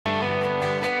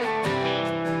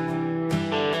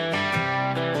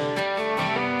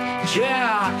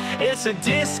Yeah, it's a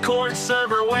Discord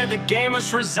server where the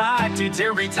gamers reside. Dudes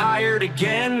are retired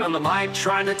again on the mic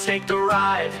trying to take the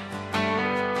ride.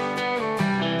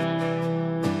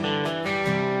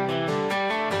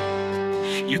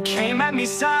 You came at me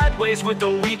sideways with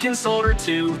a weak insult or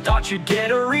two. Thought you'd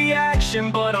get a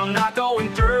reaction, but I'm not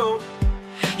going through.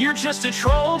 You're just a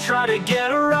troll trying to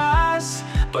get a rise,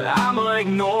 but I'ma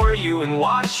ignore you and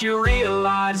watch you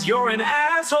realize you're an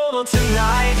asshole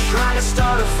tonight, trying to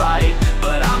start a fight.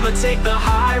 But I'ma take the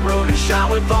high road and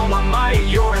shout with all my might.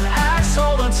 You're an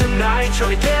asshole tonight,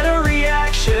 trying to get a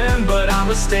reaction, but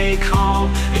I'ma stay calm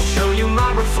and show you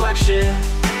my reflection.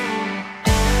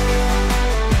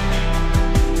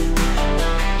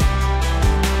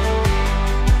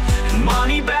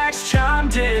 Moneybags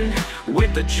chimed in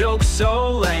with the joke so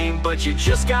lame, but you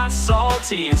just got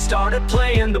salty and started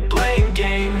playing the blame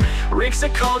game.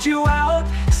 Rixa called you out,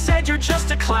 said you're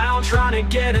just a clown, trying to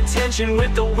get attention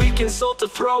with a weak insult to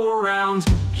throw around.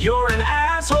 You're an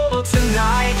asshole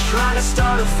tonight, trying to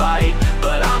start a fight,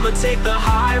 but I'ma take the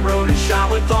high road and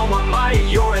shout with all my might.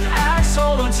 You're an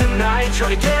asshole tonight,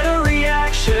 trying to get a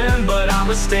reaction, but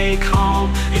I'ma stay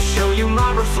calm and show you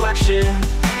my reflection.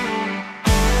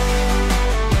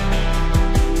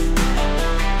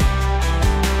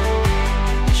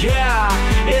 Yeah,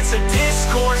 it's a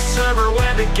Discord server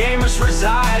where the gamers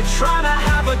reside, trying to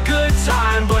have a good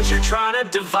time, but you're trying to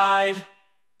divide.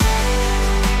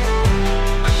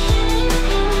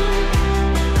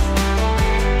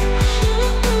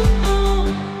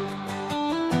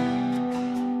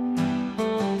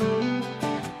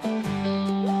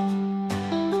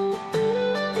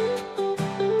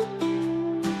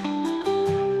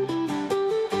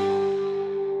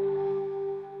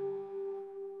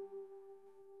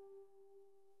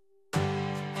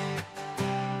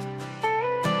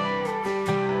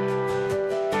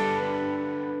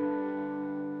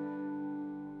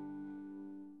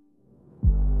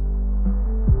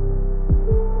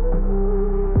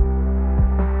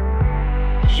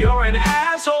 You're an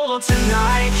asshole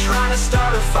tonight, trying to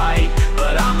start a fight,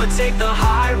 but I'ma take the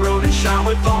high road and shine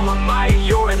with all my might.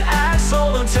 You're an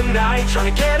asshole tonight,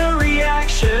 trying to get a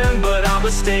reaction, but I'ma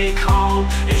stay calm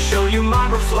and show you my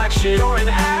reflection. You're an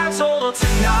asshole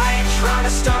tonight, trying to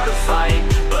start a fight,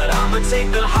 but I'ma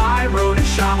take the high road and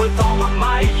shine with all my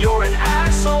might. You're an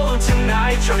asshole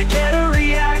tonight, trying to get a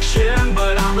reaction,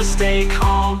 but I'ma stay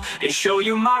calm and show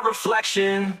you my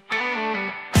reflection.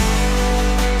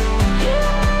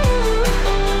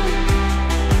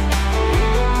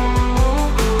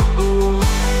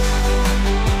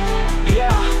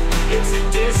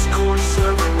 Discord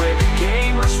server where the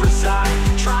gamers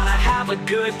reside, trying to have a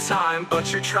good time,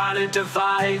 but you're trying to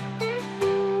divide.